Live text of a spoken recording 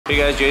Hey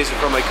guys, Jason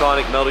from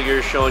Iconic Metal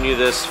Gear showing you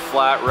this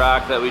flat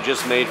rack that we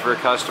just made for a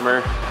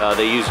customer.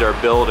 They used our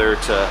builder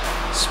to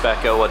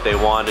spec out what they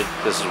wanted.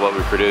 This is what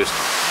we produced.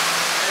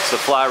 It's a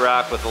flat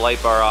rack with a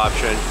light bar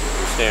option,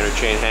 standard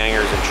chain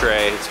hangers and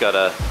tray. It's got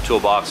a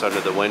toolbox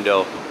under the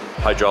window,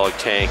 hydraulic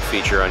tank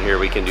feature on here.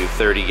 We can do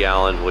 30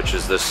 gallon, which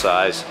is this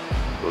size,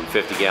 from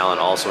 50 gallon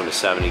also into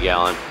 70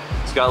 gallon.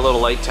 It's got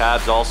little light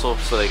tabs also,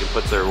 so they can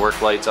put their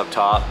work lights up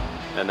top.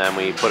 And then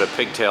we put a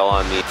pigtail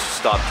on the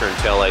stop turn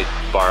tail light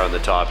bar on the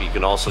top. You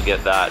can also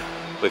get that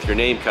with your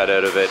name cut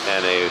out of it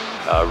and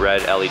a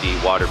red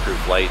LED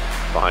waterproof light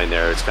behind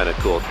there. It's kind of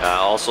cool.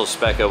 Also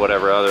spec out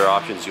whatever other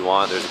options you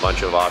want. There's a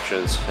bunch of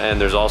options.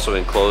 And there's also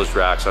enclosed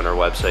racks on our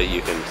website.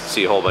 You can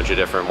see a whole bunch of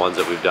different ones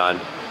that we've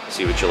done,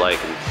 see what you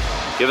like, and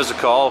give us a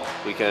call.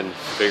 We can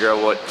figure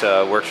out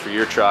what works for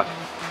your truck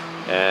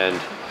and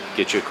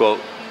get you a quote.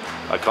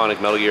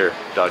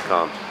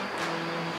 IconicMetalGear.com.